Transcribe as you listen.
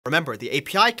Remember, the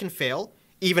API can fail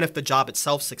even if the job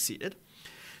itself succeeded.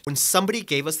 When somebody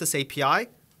gave us this API,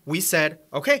 we said,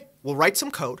 okay, we'll write some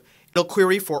code. It'll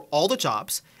query for all the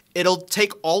jobs. It'll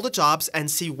take all the jobs and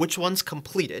see which one's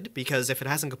completed, because if it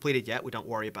hasn't completed yet, we don't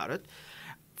worry about it.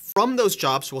 From those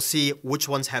jobs, we'll see which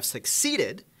ones have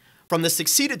succeeded. From the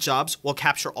succeeded jobs, we'll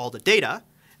capture all the data.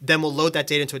 Then we'll load that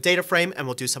data into a data frame, and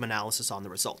we'll do some analysis on the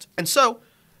result. And so,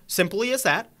 simply as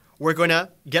that, we're going to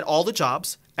get all the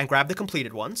jobs and grab the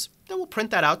completed ones. Then we'll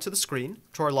print that out to the screen,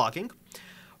 to our logging.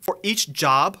 For each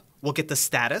job, we'll get the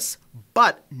status.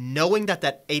 But knowing that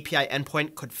that API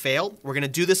endpoint could fail, we're going to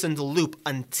do this in the loop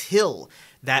until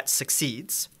that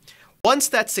succeeds. Once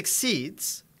that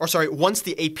succeeds, once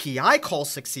the API call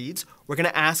succeeds, we're going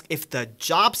to ask if the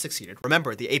job succeeded.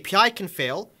 Remember, the API can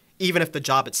fail even if the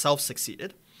job itself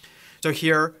succeeded. So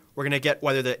here, we're going to get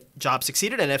whether the job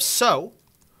succeeded, and if so,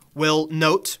 we'll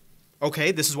note,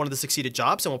 okay, this is one of the succeeded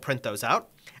jobs, and we'll print those out.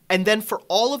 And then for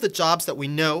all of the jobs that we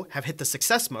know have hit the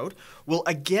success mode, we'll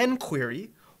again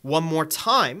query one more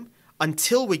time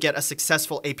until we get a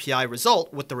successful API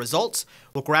result. With the results,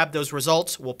 we'll grab those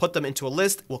results, we'll put them into a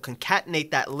list, we'll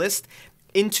concatenate that list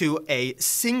into a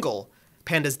single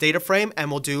pandas data frame, and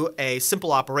we'll do a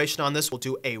simple operation on this. We'll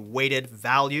do a weighted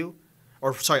value,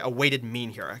 a weighted mean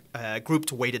here, a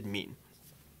grouped weighted mean,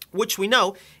 which we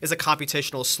know is a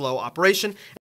computational slow operation.